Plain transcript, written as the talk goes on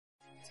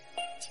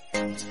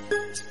Hey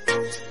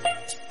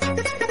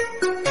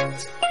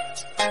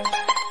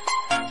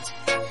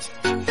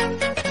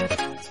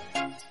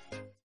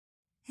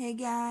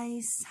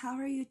guys, how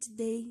are you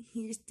today?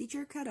 Here's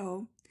Teacher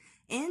Carol,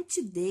 and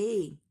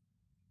today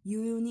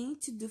you will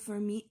need to do for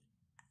me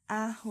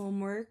a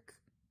homework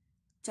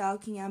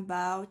talking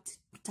about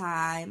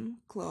time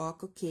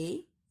clock,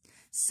 okay?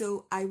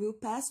 So I will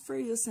pass for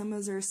you some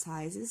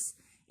exercises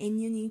and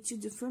you need to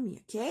do for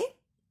me, okay?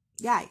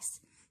 Guys,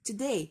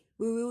 today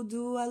we will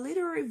do a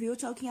little review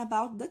talking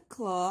about the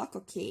clock,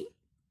 okay?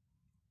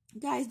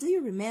 Guys, do you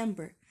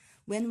remember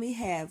when we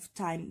have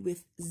time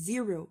with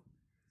 0?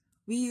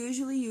 We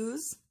usually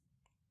use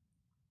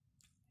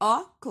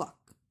o'clock.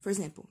 For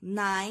example,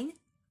 9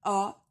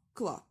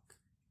 o'clock,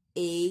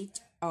 8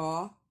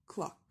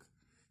 o'clock.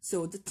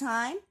 So the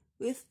time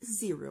with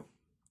 0.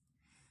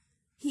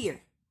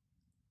 Here,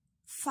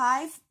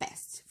 5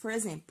 past. For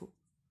example,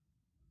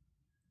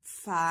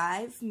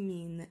 5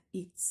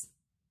 minutes.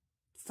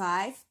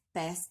 5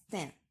 past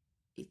 10.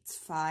 It's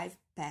 5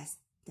 past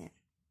 10.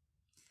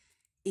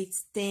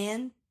 It's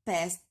 10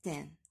 past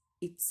 10.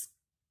 It's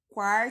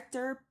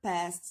quarter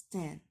past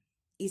 10.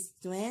 It's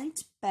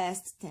 20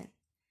 past 10.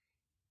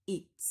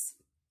 It's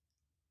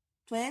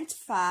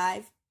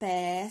 25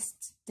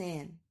 past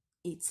 10.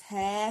 It's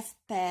half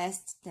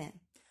past 10.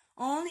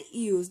 Only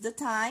use the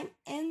time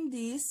in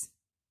this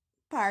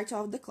part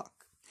of the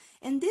clock.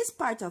 And this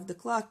part of the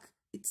clock,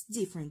 it's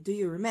different. Do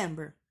you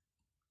remember?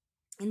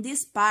 In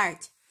this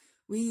part,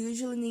 we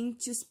usually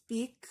need to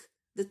speak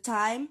the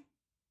time,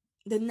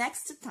 the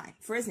next time.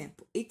 For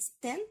example, it's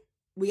 10.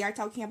 We are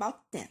talking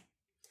about 10.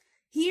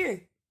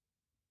 Here,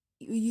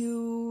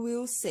 you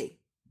will say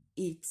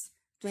it's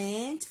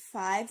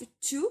 25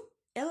 to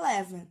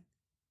 11.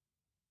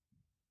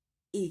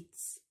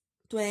 It's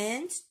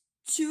 20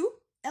 to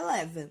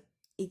 11.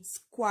 It's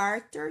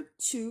quarter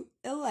to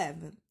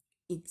 11.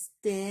 It's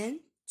 10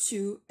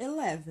 to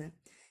 11.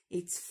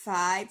 It's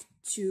 5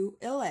 to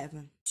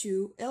 11.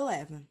 To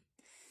 11.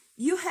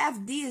 You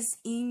have this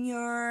in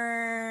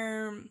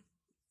your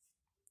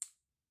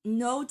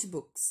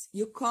notebooks.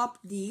 You copy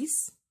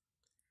this.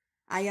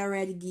 I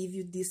already give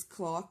you this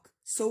clock.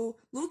 So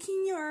look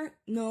in your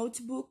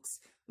notebooks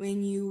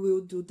when you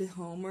will do the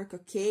homework,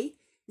 okay?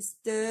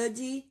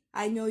 Study.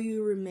 I know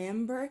you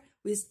remember.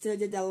 We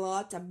studied a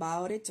lot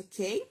about it,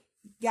 okay?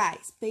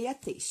 Guys, pay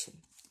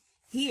attention.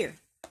 Here,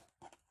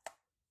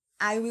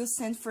 I will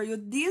send for you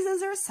these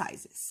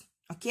exercises,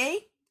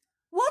 okay?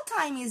 What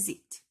time is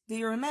it? Do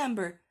you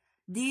remember?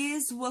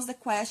 This was the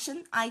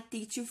question I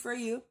teach you for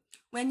you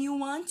when you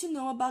want to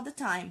know about the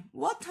time.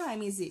 What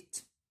time is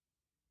it?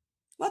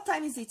 What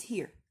time is it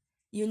here?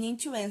 You need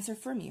to answer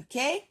for me,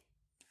 okay?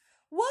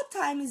 What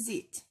time is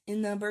it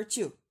in number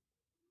 2?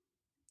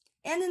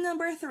 And in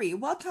number 3,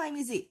 what time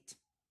is it?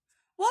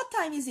 What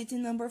time is it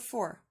in number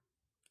 4?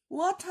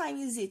 What time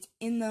is it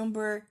in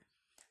number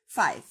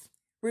 5?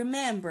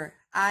 Remember,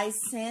 I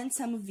sent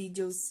some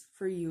videos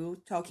for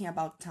you talking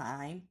about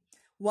time.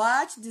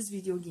 Watch this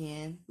video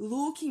again.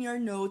 Look in your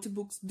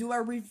notebooks, do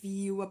a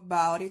review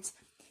about it,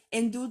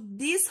 and do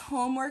this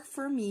homework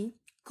for me.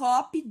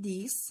 Copy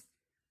this.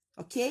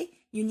 Okay,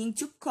 you need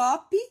to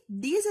copy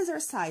these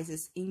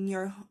exercises in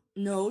your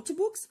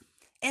notebooks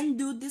and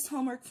do this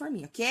homework for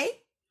me,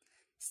 okay?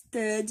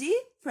 Study,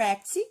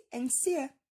 practice, and see ya.